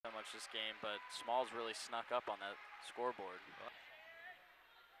much this game, but Smalls really snuck up on that scoreboard.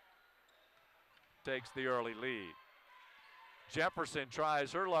 Takes the early lead. Jefferson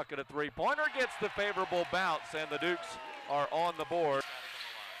tries her luck at a three-pointer, gets the favorable bounce, and the Dukes are on the board.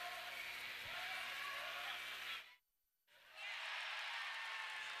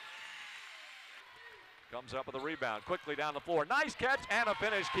 Comes up with a rebound, quickly down the floor. Nice catch and a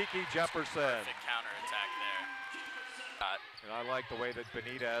finish, Kiki Jefferson. Perfect counterattack there. And I like the way that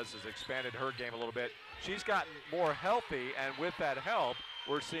Benitez has expanded her game a little bit. She's gotten more healthy, and with that help,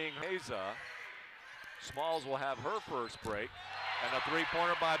 we're seeing Heza. Smalls will have her first break. And a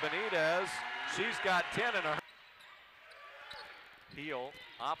three-pointer by Benitez. She's got 10 in her. Heel,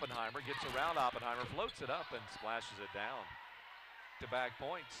 Oppenheimer gets around Oppenheimer, floats it up and splashes it down. Back-to-back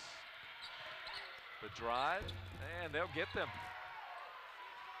points. The drive, and they'll get them.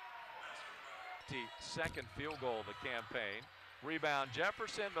 Second field goal of the campaign. Rebound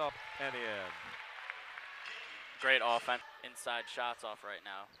Jefferson up and in. Great offense. Inside shots off right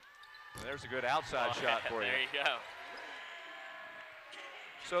now. And there's a good outside shot for you. There you go.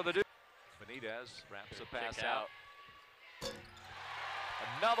 So the Benitez wraps the pass out.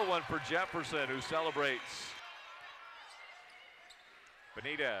 Another one for Jefferson, who celebrates.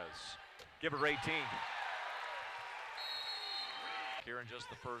 Benitez, give her 18. Here in just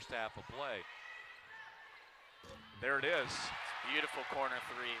the first half of play. There it is. Beautiful corner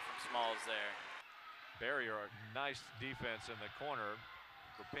three from Smalls there. Barrier, nice defense in the corner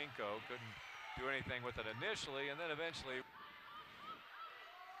for Pinko. Couldn't do anything with it initially, and then eventually.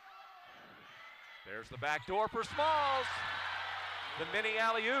 There's the back door for Smalls. The mini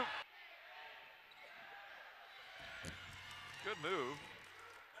alley-oop. Good move.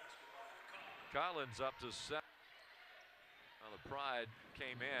 Collins up to 7. Well, the Pride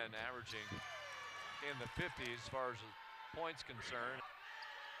came in averaging in the 50s as far as the points concerned.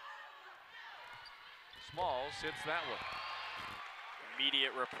 Smalls hits that one.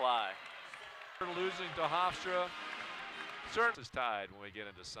 Immediate reply. Losing to Hofstra. Certainly is tied when we get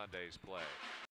into Sunday's play.